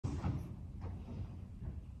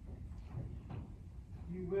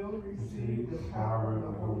will receive the power of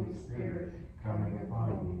the Holy Spirit coming upon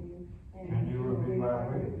you, and you will be my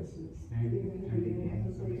witnesses even to the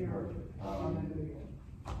ends of the earth. Hallelujah.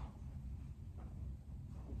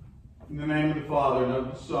 In the name of the Father, and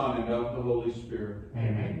of the Son, and of the Holy Spirit.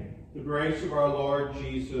 Amen. The grace of our Lord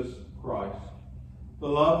Jesus Christ, the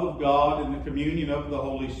love of God, and the communion of the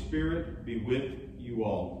Holy Spirit be with you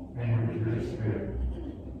all. And with your spirit.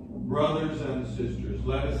 Brothers and sisters,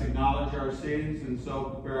 let us acknowledge our sins and so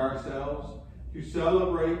prepare ourselves to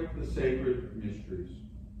celebrate the sacred mysteries.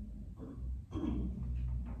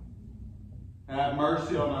 Have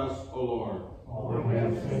mercy on us, O Lord. For we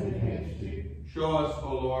have sinned against you. Show us,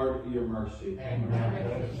 O Lord, your mercy. And grant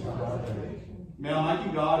us salvation. May Almighty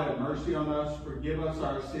God have mercy on us, forgive us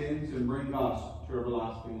our sins, and bring us to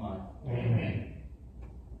everlasting life. Amen.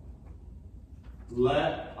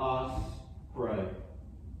 Let us pray.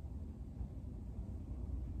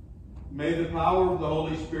 May the power of the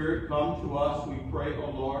Holy Spirit come to us, we pray, O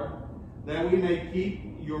Lord, that we may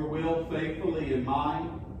keep your will faithfully in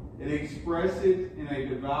mind and express it in a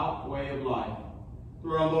devout way of life.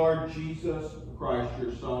 Through our Lord Jesus Christ,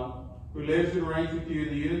 your Son, who lives and reigns with you in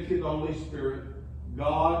the unity of the Holy Spirit,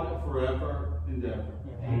 God forever and ever.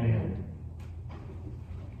 Amen.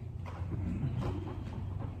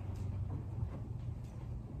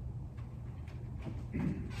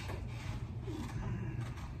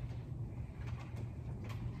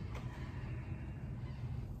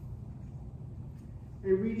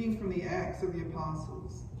 A reading from the Acts of the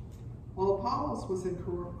Apostles. While Apollos was in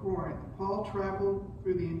Corinth, Paul traveled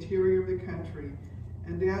through the interior of the country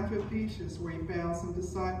and down to Ephesus, where he found some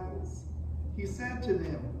disciples. He said to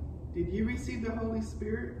them, "Did you receive the Holy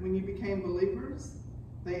Spirit when you became believers?"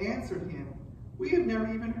 They answered him, "We have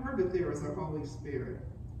never even heard that there is a Holy Spirit."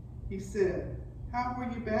 He said, "How were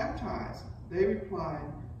you baptized?" They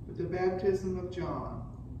replied, "With the baptism of John."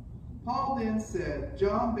 Paul then said,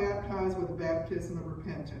 "John baptized with the baptism of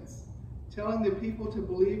repentance, telling the people to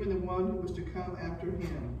believe in the one who was to come after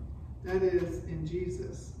him, that is, in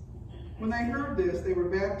Jesus." When they heard this, they were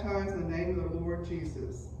baptized in the name of the Lord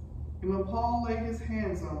Jesus. And when Paul laid his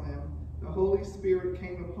hands on them, the Holy Spirit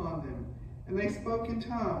came upon them, and they spoke in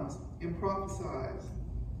tongues and prophesied.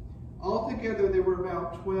 Altogether there were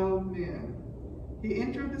about 12 men. He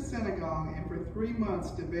entered the synagogue and for 3 months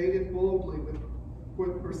debated boldly with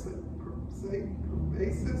persuasive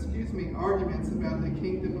arguments about the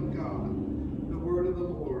kingdom of God. The word of the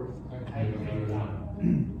Lord.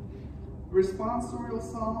 Responsorial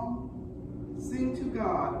Psalm. Sing to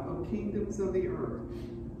God, O kingdoms of the earth.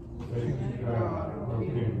 Sing to God, O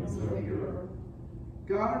kingdoms of the earth.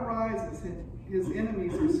 God arises, his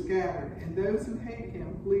enemies are scattered, and those who hate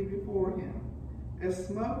him flee before him. As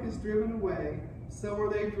smoke is driven away, so are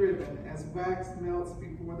they driven, as wax melts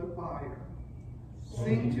before the fire.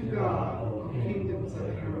 Sing to God, O kingdoms of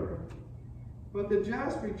the earth. But the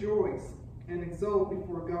just rejoice and exult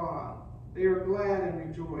before God. They are glad and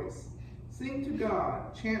rejoice. Sing to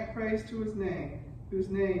God, chant praise to his name, whose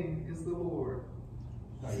name is the Lord.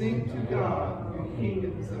 Sing to God, O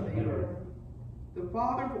kingdoms of the earth. The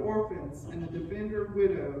father of orphans and the defender of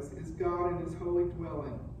widows is God in his holy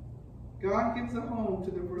dwelling. God gives a home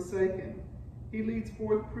to the forsaken. He leads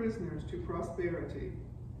forth prisoners to prosperity.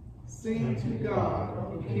 Sing to God,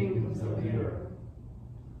 O kingdoms of the earth.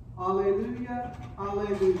 Alleluia,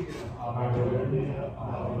 alleluia. Alleluia,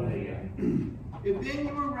 alleluia. If then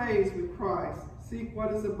you were raised with Christ, seek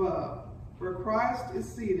what is above, where Christ is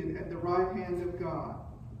seated at the right hand of God.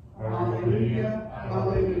 Alleluia,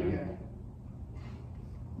 alleluia.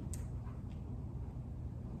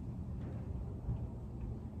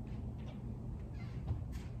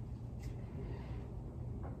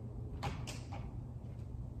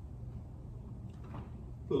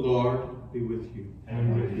 The Lord be with you.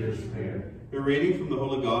 And with your spirit. A reading from the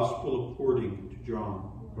Holy Gospel according to John.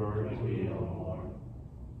 Glory to you, O Lord.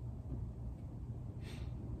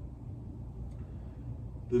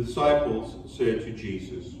 The disciples said to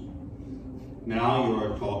Jesus, "Now you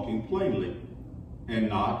are talking plainly, and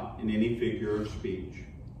not in any figure of speech.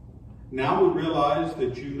 Now we realize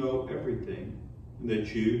that you know everything, and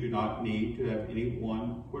that you do not need to have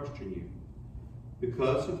anyone question you.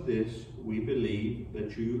 Because of this, we believe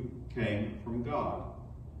that you came from God."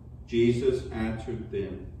 Jesus answered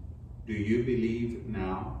them, "Do you believe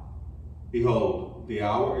now? Behold, the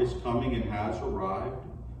hour is coming and has arrived,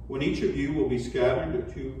 when each of you will be scattered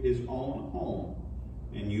to his own home,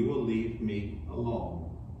 and you will leave me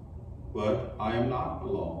alone. But I am not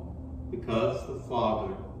alone, because the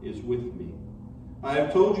Father is with me. I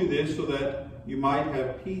have told you this so that you might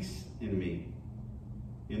have peace in me.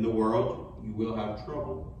 In the world you will have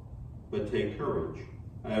trouble, but take courage.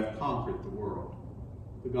 I have conquered the world.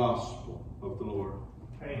 The gospel of the Lord.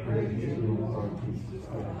 Praise to you, Lord Jesus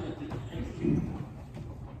Christ.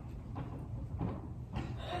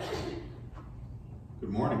 Good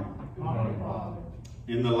morning. Good morning, Father.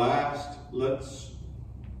 In the last, let's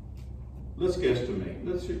guesstimate.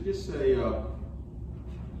 Let's just say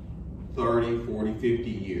 30, 40, 50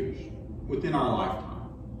 years within our lifetime.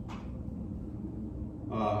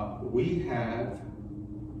 We have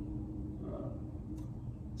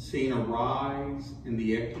seen a rise in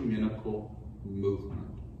the ecumenical movement,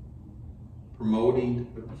 promoting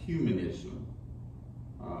ecumenism,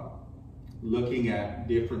 looking at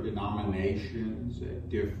different denominations, at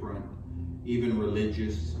different even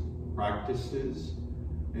religious practices,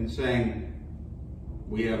 and saying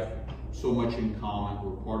we have so much in common.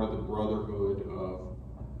 We're part of the brotherhood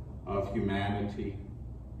of humanity.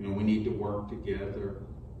 You know, we need to work together.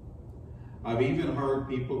 I've even heard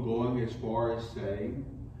people going as far as saying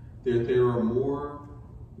that there are more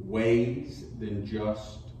ways than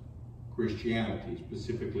just Christianity,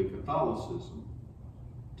 specifically Catholicism,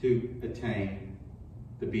 to attain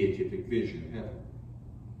the beatific vision, heaven.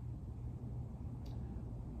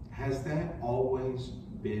 Has that always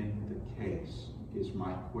been the case, is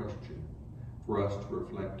my question for us to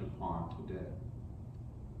reflect upon today.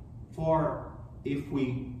 For if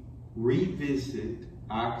we revisit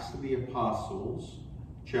Acts of the Apostles,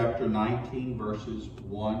 chapter 19, verses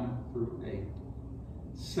 1 through 8,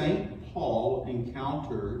 St. Paul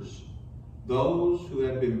encounters those who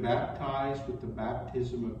had been baptized with the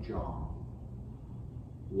baptism of John.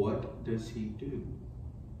 What does he do?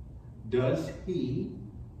 Does he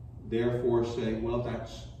therefore say, well,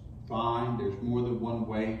 that's fine, there's more than one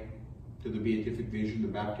way to the beatific vision, the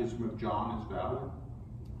baptism of John is valid?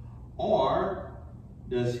 Or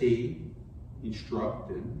does he instruct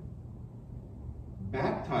them,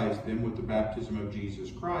 baptize them with the baptism of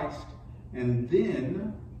Jesus Christ, and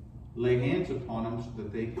then lay hands upon them so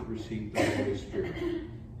that they could receive the Holy Spirit?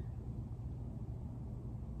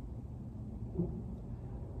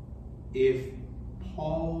 If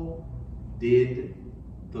Paul did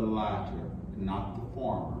the latter and not the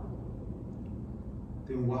former,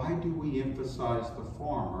 then why do we emphasize the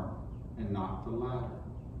former and not the latter?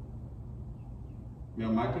 May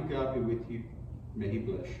Almighty God be with you. May He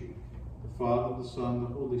bless you. The Father, the Son, the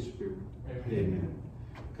Holy Spirit. Amen.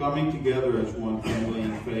 Coming together as one family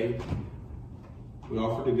in faith, we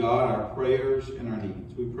offer to God our prayers and our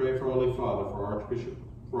needs. We pray for Holy Father, for Archbishop,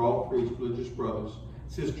 for all priests, religious brothers,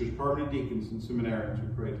 sisters, permanent deacons, and seminarians.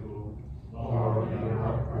 We pray to the Lord. Lord, hear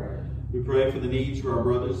our prayer. We pray for the needs of our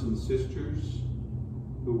brothers and sisters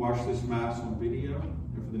who watch this Mass on video,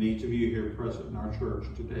 and for the needs of you here present in our church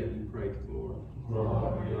today. We pray to the Lord.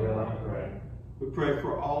 Lord, hear our prayer. We pray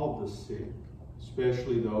for all of the sick,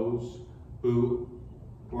 especially those who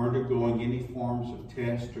are undergoing any forms of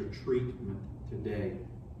test or treatment today.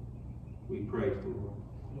 We pray to the Lord.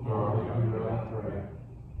 Lord, hear our prayer.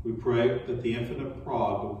 We pray that the Infinite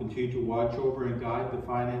Prod will continue to watch over and guide the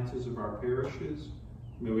finances of our parishes.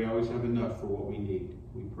 May we always have enough for what we need.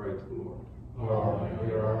 We pray to the Lord. Lord,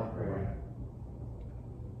 hear our prayer.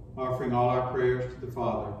 Offering all our prayers to the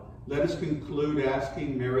Father, let us conclude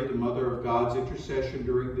asking Mary, the Mother of God's intercession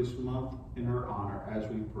during this month in her honor as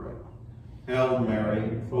we pray. Hail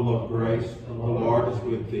Mary, full of grace, the Lord is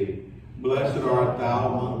with thee. Blessed art thou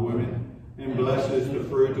among women, and blessed is the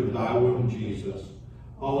fruit of thy womb, Jesus.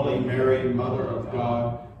 Holy Mary, Mother of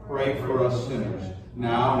God, pray for us sinners,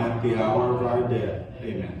 now and at the hour of our death.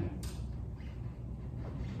 Amen.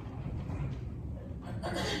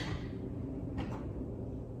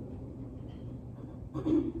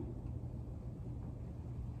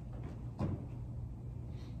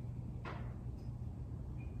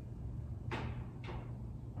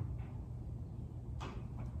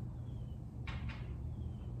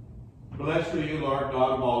 Blessed are you, Lord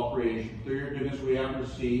God of all creation. Through your goodness we have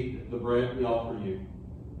received the bread we offer you.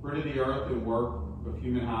 Fruit of the earth and work of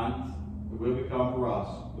human hands, it will become for us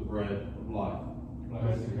the bread of life.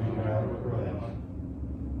 Blessed be our bread.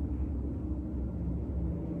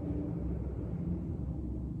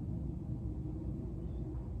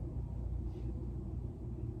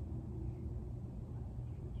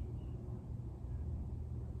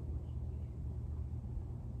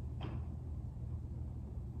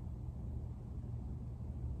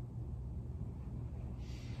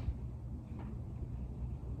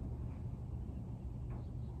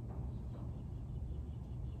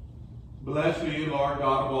 Blessed are you, Lord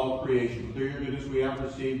God of all creation. Through your goodness we have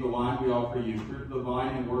received the wine we offer you. Fruit of the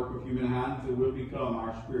vine and work of human hands, it will become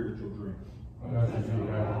our spiritual drink. Blessed be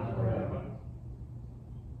our bread.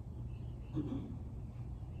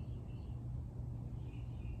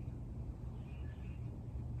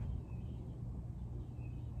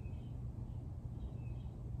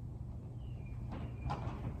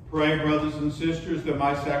 Pray, brothers and sisters, that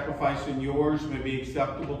my sacrifice and yours may be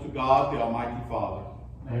acceptable to God, the Almighty Father.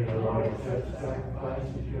 May the Lord accept the sacrifice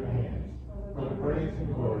at your hands for the praise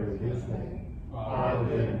and glory of his name, our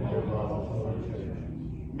good and noble of the church.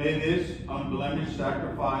 May this unblemished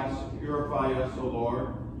sacrifice purify us, O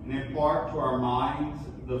Lord, and impart to our minds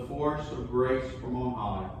the force of grace from on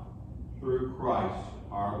high, through Christ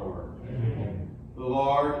our Lord. Amen. The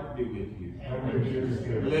Lord be with you. And with your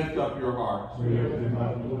spirit. Lift up your hearts. We lift them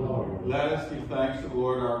up to the Lord. Let us give thanks to the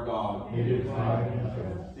Lord our God. It is right and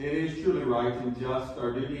just. It is truly right and just,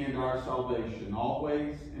 our duty and our salvation,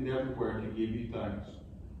 always and everywhere to give you thanks.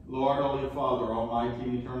 Lord, Holy Father, Almighty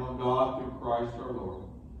and eternal God, through Christ our Lord.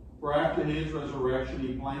 For after his resurrection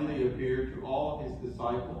he plainly appeared to all his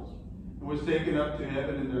disciples and was taken up to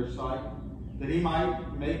heaven in their sight, that he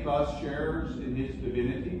might make us sharers in his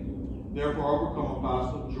divinity. Therefore overcome with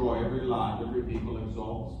positive joy every land, every people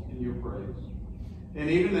exalts in your praise. And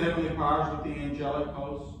even the heavenly powers with the angelic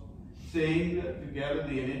hosts sing together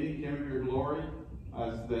the unending hymn of your glory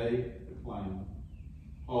as they acclaim.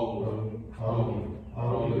 Holy, holy,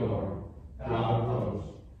 holy Lord, God of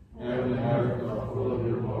hosts, heaven and earth are full of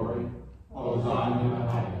your glory. Hosanna in the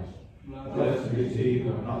highest. Blessed is he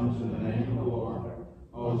who comes in the name of the Lord.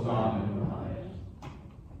 Hosanna in the highest.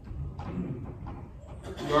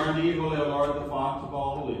 You are indeed holy, O Lord, the font of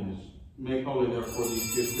all holiness. Make holy, therefore,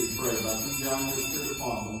 these gifts, we pray, by sending down your Spirit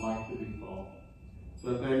upon them like the dew fall,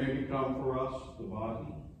 so that they may become for us the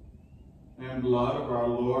body and blood of our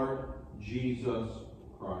Lord Jesus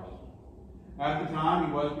Christ. At the time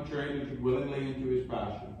he was betrayed and took willingly into his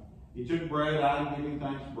passion, he took bread and, giving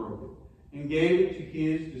thanks, broke it, and gave it to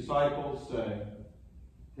his disciples, saying,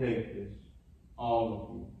 Take this, all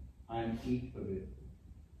of you, and eat of it.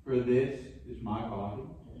 For this is my body,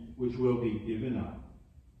 which will be given up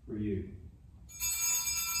for you.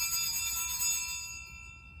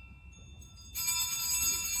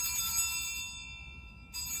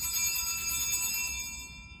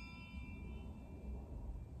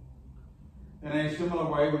 In a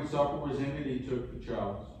similar way, when supper was ended, he took the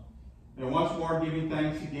chalice. And once more giving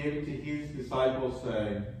thanks, he gave it to his disciples,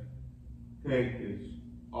 saying, Take this,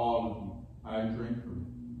 all of you, and drink from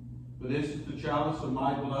it. For this is the chalice of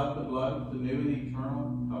my blood, the blood of the new and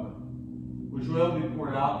eternal covenant, which will be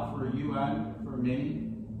poured out for you and for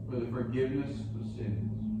many for the forgiveness of sins.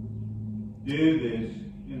 Do this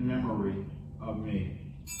in memory of me.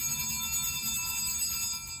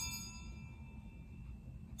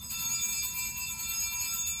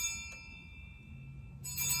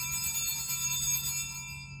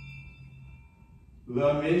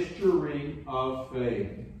 The mystery of faith.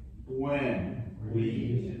 When we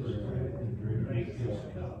eat his bread and drink his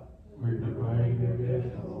cup, we proclaim the death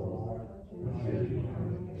of the Lord until he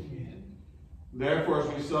comes again. Therefore,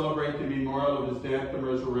 as we celebrate the memorial of his death and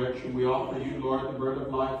resurrection, we offer you, Lord, the bread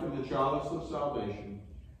of life and the chalice of salvation,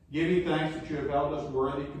 giving thanks that you have held us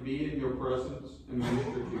worthy to be in your presence and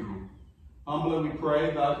minister to you. Humbly we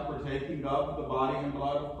pray that, partaking of the body and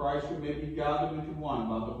blood of Christ, we may be gathered into one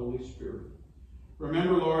by the Holy Spirit.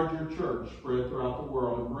 Remember, Lord, your church spread throughout the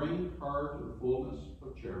world, and bring her to the fullness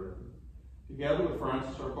of charity, together with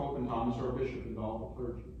Francis, our Pope, and Thomas, our Bishop, and all the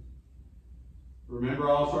clergy. Remember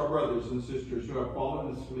also our brothers and sisters who have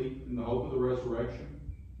fallen asleep in the hope of the resurrection,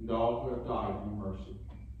 and all who have died in your mercy.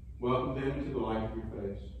 Welcome them into the light of your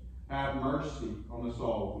face. Have mercy on us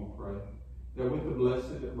all, we pray, that with the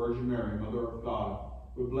Blessed Virgin Mary, Mother of God,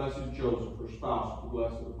 with Blessed Joseph, her spouse, the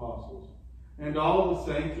blessed apostles, and all the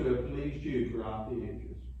saints who have pleased you throughout the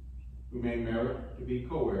ages, we may merit to be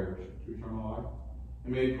co-heirs to eternal life,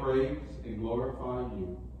 and may praise and glorify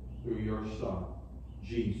you through your Son,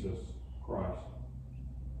 Jesus Christ.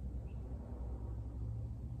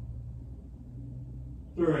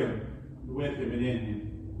 Through him, with him, and in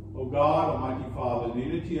him, O God, Almighty Father, in the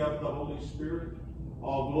unity of the Holy Spirit,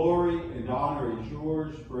 all glory and honor is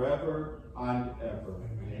yours forever and ever.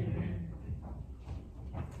 Amen.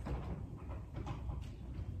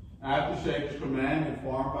 At the Savior's command,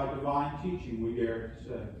 informed by divine teaching, we dare to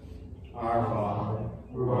say, Our Father,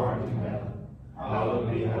 who art in heaven,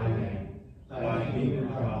 hallowed be thy name. Thy kingdom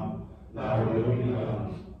come, thy will be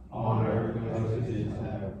done, on earth as it is in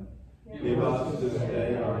heaven. Give us this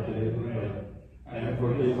day our daily bread, and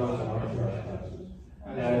forgive us our trespasses,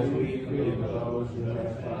 as we forgive those who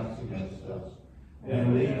trespass against us.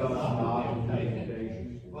 And lead us not into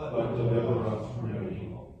temptation, but deliver us from evil.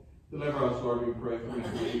 Deliver us, Lord, we pray, from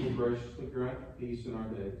evil. You graciously grant peace in our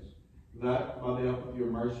days, that by the help of your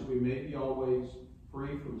mercy we may be always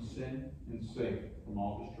free from sin and safe from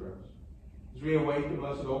all distress. As we await the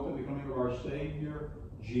blessed hope and the coming of our Savior,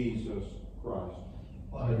 Jesus Christ.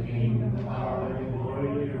 the kingdom, the power, and the glory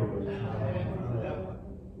are yours, now and forever.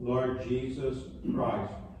 Lord Jesus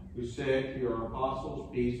Christ, who said to your apostles,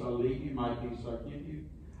 "Peace I leave you, my peace I give you,"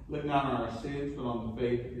 look not on our sins, but on the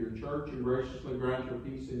faith of your church, and graciously grant your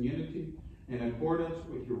peace and unity in accordance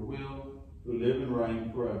with your will, who live and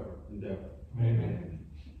reign forever and ever. Amen.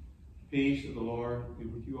 Peace of the Lord be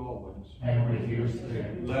with you always. And with your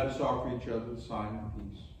spirit. Let us offer each other the sign of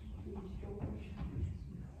peace.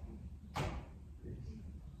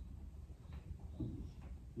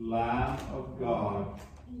 Lamb of God,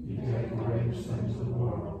 You take away the sins of the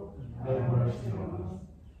world. Have mercy on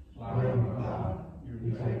us. Lamb of God,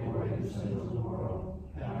 you take away the sins of the world.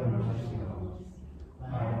 Have mercy on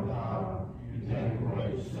us. Lamb of God, you take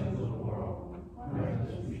away the sins of the world. Grant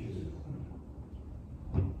us peace.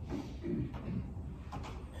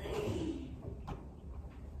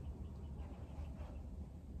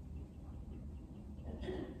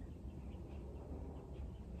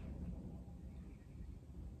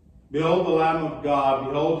 behold the Lamb of God,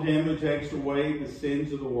 behold him who takes away the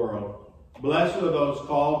sins of the world. Blessed are those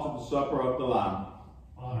called to the supper of the Lamb.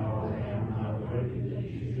 Our Lamb, how worthy that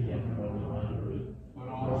you should enter under my roof, but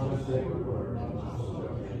also say a word, and my soul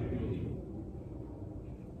shall be healed.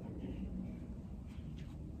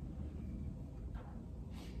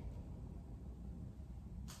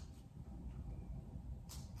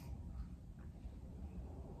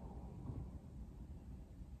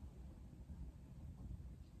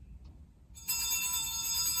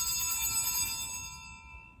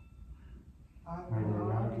 I I will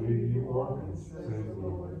not leave you orphans, says the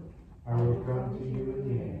Lord. I will come to you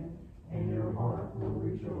again, and your heart will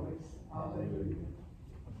rejoice. Hallelujah.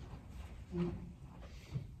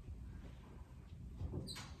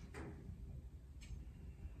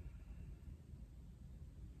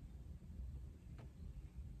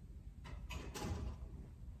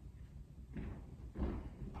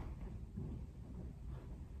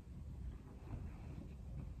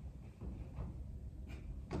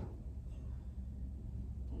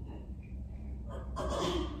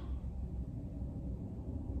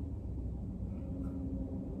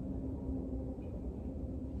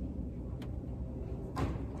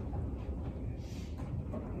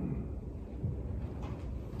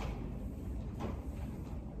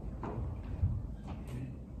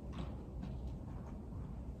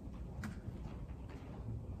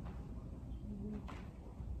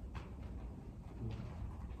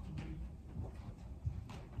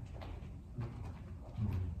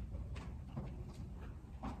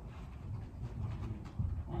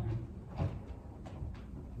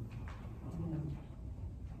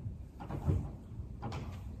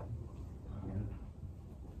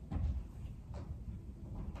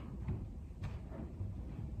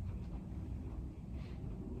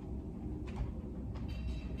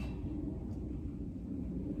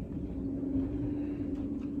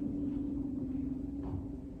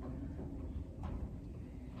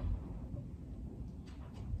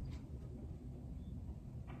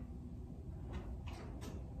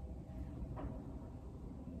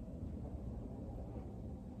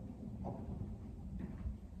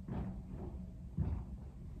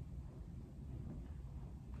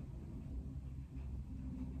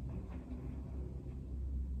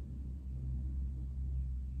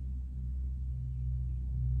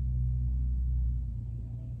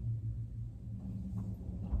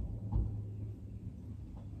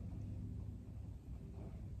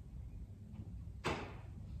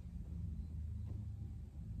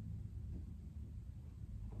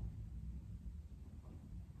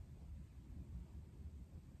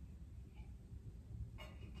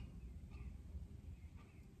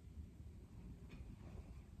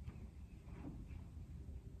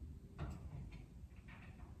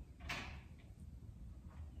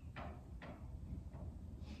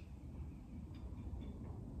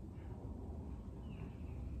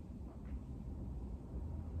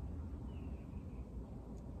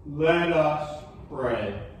 Let us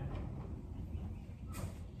pray.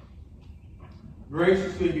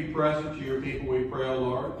 Graciously be present to your people, we pray, O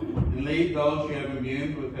Lord, and lead those you have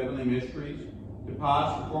imbued with heavenly mysteries to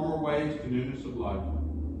pass the former ways to newness of life.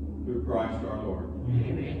 Through Christ our Lord.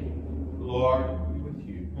 Amen. The Lord be with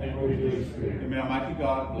you. And with your spirit. And may Almighty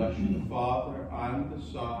God bless you, the Father, and the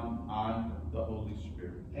Son, and the Holy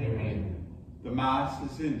Spirit. Amen. The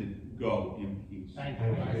Mass is ended. Go in peace. Thank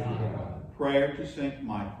you, God. Prayer to Saint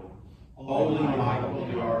Michael. Holy Michael,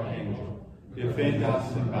 the Archangel, defend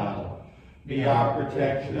us in battle. Be our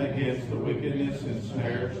protection against the wickedness and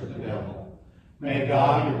snares of the devil. May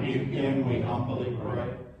God rebuke him, we humbly pray.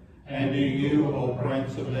 And do you, O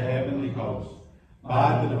Prince of the heavenly host,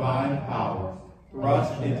 by the divine power,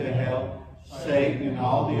 thrust into hell Satan and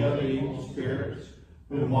all the other evil spirits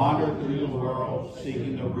who wander through the world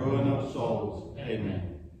seeking the ruin of souls.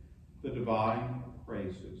 Amen. The divine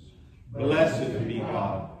praises. Blessed be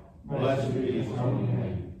God. Blessed be his holy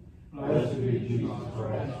name. Blessed be Jesus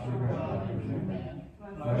Christ, your God and your man.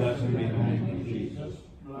 Blessed be the name of Jesus.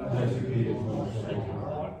 Blessed be his most sacred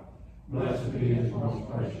heart. Blessed be his most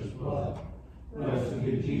precious blood. Blessed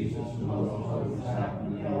be Jesus, the most holy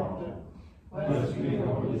sacrament of the altar. Blessed be the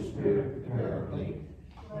Holy Spirit, the Paraclete.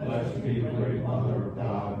 Blessed be the great Mother of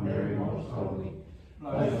God, Mary most holy.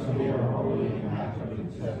 Blessed be her holy and immaculate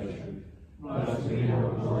conception. Blessed be her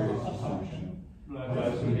glorious assumption.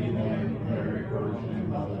 Blessed be the name of Mary, Virgin and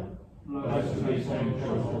Mother. Blessed be Saint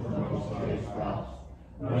Joseph, her most holy spouse.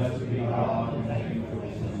 Blessed be God and angels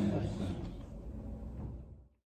and saints.